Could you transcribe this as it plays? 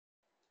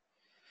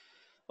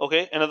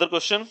Okay, another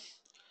question.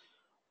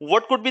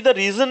 What could be the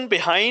reason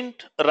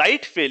behind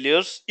write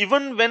failures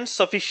even when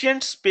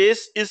sufficient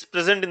space is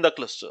present in the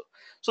cluster?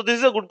 So this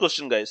is a good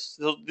question, guys.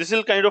 So this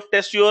will kind of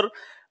test your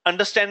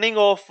understanding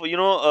of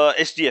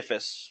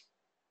HDFS.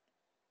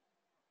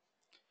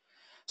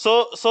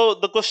 So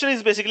the question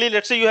is basically,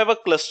 let's say you have a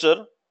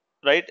cluster,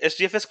 right?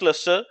 HDFS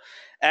cluster,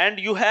 and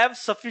you have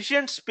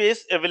sufficient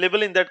space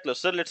available in that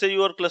cluster. Let's say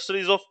your cluster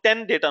is of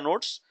 10 data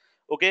nodes,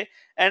 okay,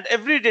 and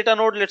every data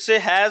node, let's say,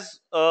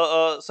 has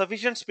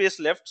sufficient space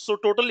left. So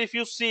total, if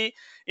you see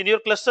in your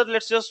cluster,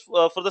 let's just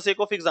for the sake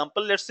of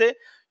example, let's say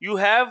you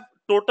have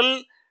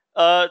total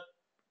uh,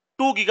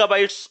 2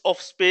 gigabytes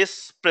of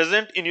space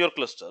present in your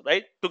cluster,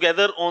 right,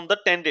 together on the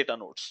 10 data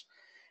nodes,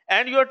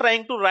 and you are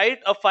trying to write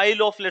a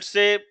file of, let's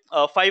say,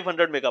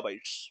 500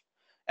 megabytes,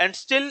 and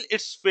still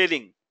it's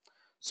failing.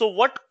 So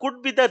what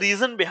could be the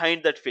reason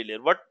behind that failure?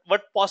 What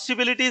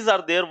possibilities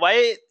are there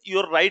why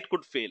your write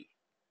could fail?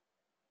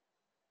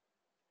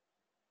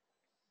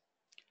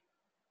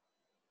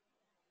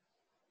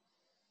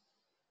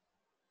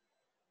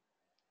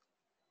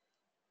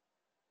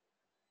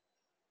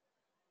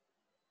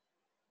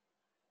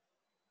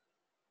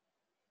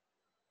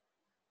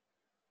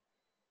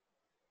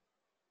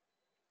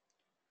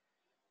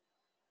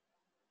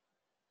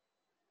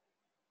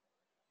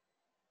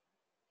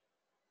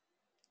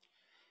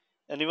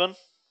 Anyone?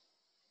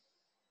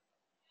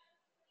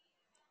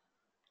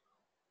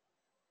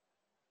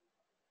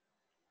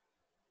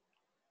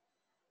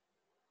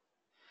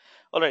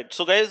 All right,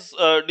 so guys,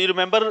 do you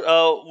remember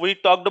we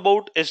talked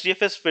about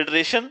HDFS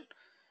federation?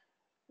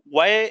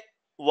 Why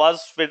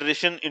was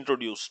federation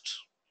introduced?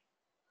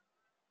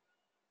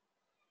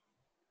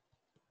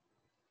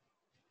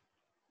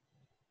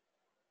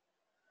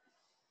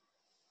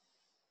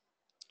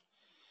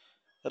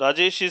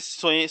 Rajesh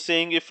is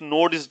saying if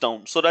node is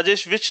down. So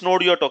Rajesh, which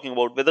node you are talking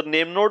about, whether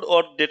name node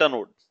or data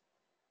node?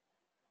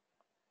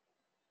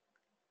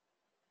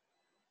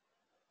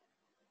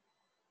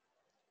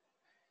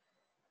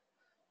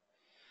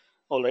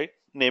 All right,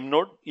 name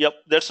node. Yep,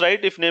 that's right.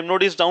 If name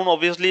node is down,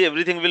 obviously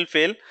everything will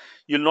fail.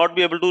 You'll not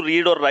be able to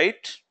read or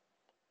write.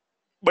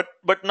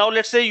 But now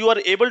let's say you are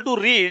able to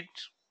read,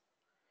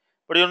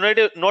 but you're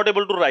not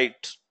able to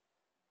write.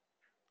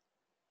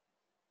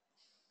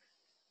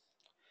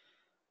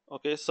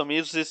 Okay,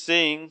 Samir is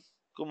saying,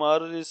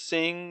 Kumar is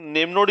saying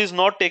name node is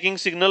not taking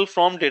signal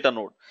from data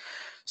node.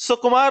 So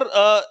Kumar,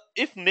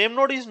 if name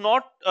node is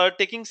not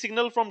taking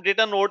signal from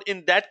data node,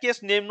 in that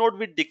case name node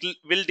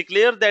will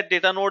declare that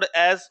data node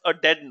as a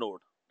dead node,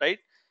 right?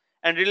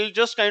 And it will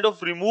just kind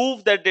of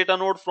remove that data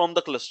node from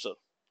the cluster.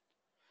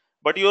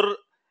 But your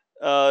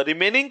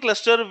remaining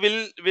cluster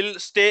will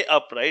stay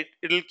up, right?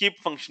 It will keep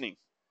functioning.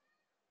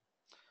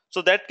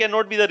 So that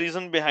cannot be the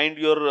reason behind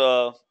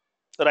your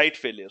write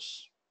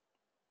failures.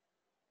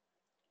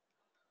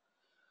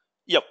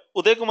 Yep,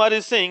 Uday Kumar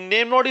is saying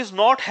name node is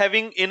not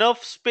having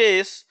enough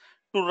space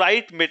to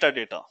write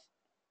metadata.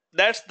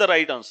 That's the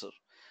right answer.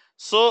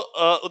 So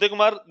Uday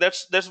Kumar,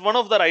 that's one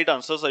of the right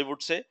answers, I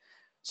would say.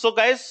 So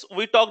guys,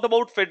 we talked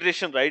about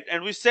federation, right?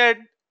 And we said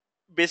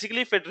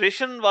basically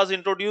federation was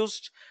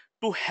introduced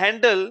to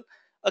handle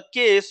a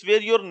case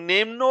where your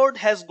name node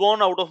has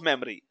gone out of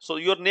memory. So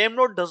your name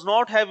node does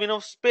not have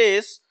enough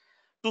space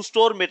to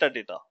store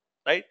metadata,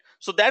 right?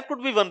 So that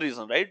could be one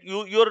reason, right?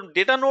 Your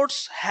data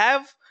nodes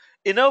have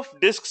enough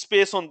disk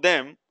space on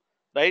them,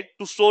 right,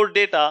 to store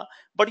data,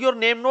 but your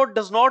name node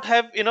does not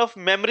have enough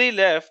memory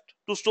left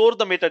to store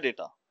the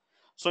metadata.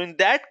 So in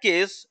that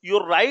case,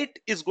 your write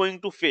is going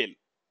to fail.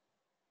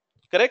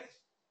 Correct?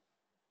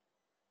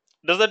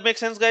 Does that make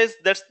sense, guys?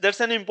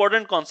 That's an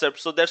important concept.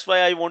 So that's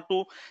why I want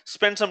to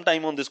spend some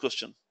time on this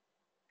question.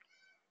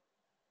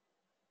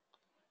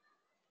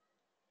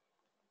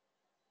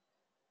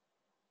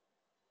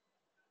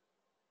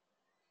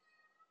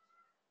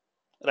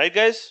 Right,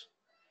 guys?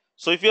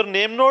 So if your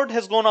name node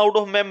has gone out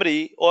of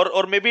memory,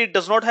 or maybe it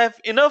does not have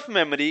enough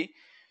memory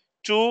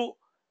to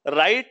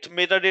write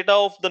metadata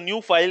of the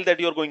new file that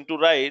you're going to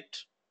write,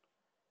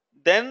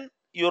 then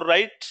your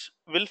write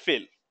will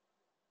fail.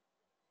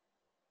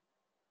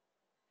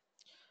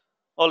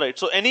 All right.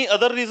 So any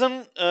other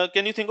reason?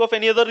 Can you think of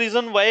any other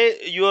reason why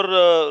your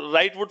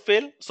write would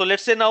fail? So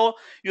let's say now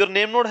your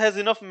name node has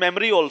enough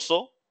memory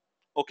also,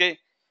 okay,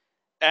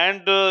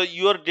 and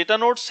your data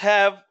nodes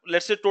have,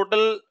 let's say,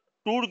 total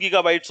 2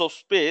 gigabytes of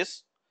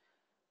space,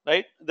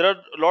 right? There are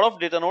a lot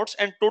of data nodes,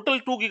 and total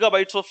 2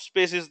 gigabytes of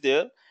space is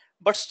there,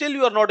 but still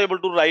you are not able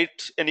to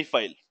write any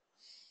file.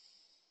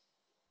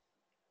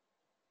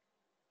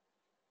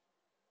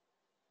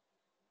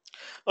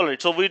 All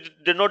right, so we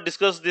did not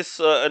discuss this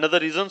another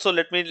reason. So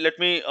let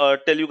me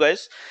tell you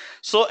guys.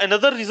 So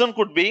another reason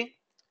could be,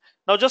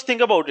 now just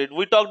think about it.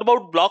 We talked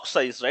about block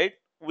size, right?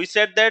 We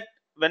said that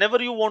whenever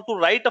you want to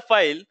write a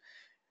file,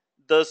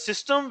 the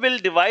system will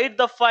divide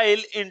the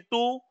file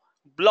into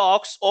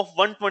blocks of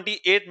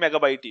 128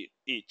 megabyte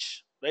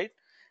each, right?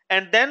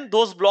 And then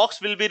those blocks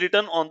will be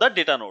written on the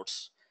data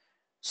nodes.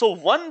 So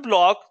one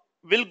block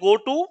will go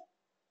to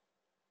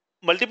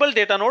multiple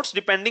data nodes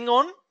depending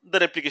on the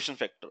replication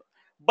factor.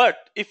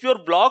 But if your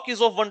block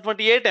is of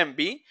 128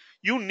 MB,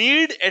 you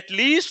need at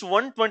least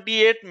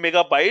 128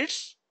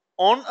 megabytes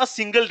on a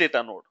single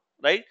data node,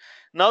 right?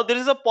 Now there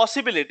is a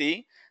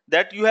possibility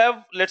that you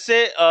have, let's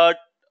say,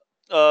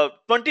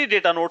 20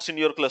 data nodes in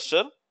your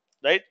cluster,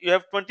 right? You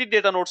have 20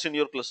 data nodes in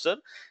your cluster.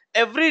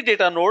 Every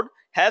data node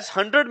has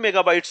 100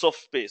 megabytes of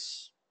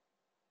space,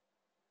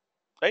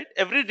 right?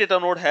 Every data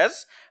node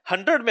has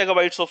 100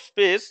 megabytes of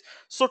space.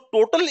 So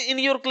total in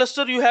your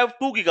cluster you have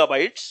 2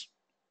 gigabytes,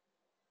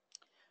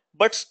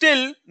 but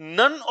still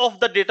none of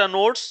the data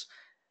nodes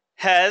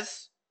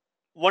has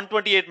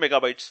 128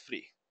 megabytes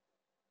free,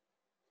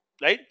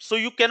 right? So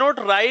you cannot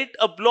write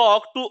a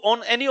block to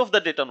on any of the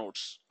data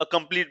nodes, a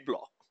complete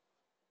block.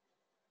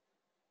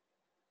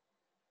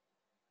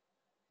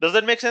 Does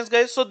that make sense,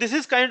 guys? So this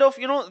is kind of,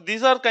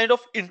 these are kind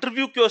of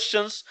interview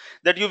questions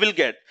that you will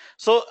get.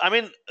 So I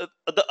mean,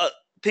 the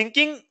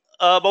thinking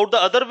about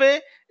the other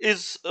way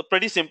is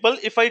pretty simple.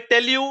 If I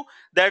tell you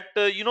that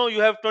you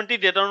have 20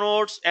 data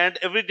nodes and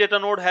every data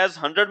node has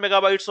 100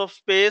 megabytes of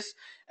space,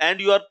 and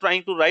you are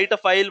trying to write a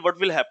file, what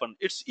will happen?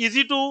 It's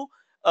easy to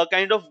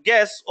kind of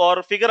guess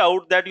or figure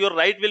out that your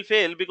write will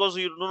fail because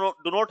you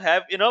do not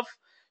have enough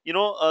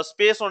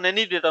space on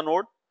any data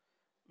node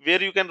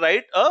where you can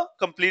write a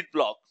complete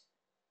block,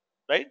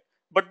 right?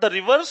 But the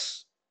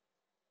reverse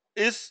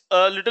is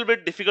a little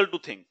bit difficult to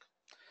think.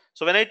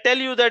 So when I tell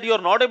you that you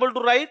are not able to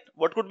write,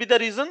 what could be the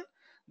reason?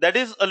 That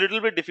is a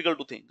little bit difficult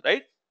to think,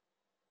 right?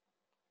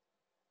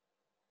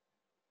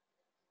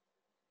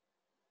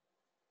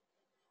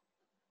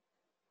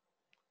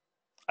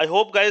 I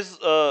hope, guys,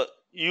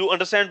 you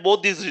understand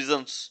both these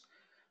reasons.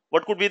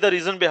 What could be the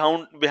reason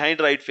behind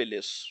write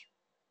failures?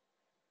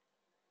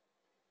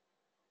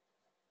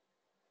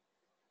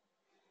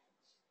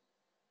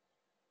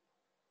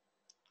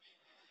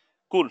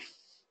 Cool.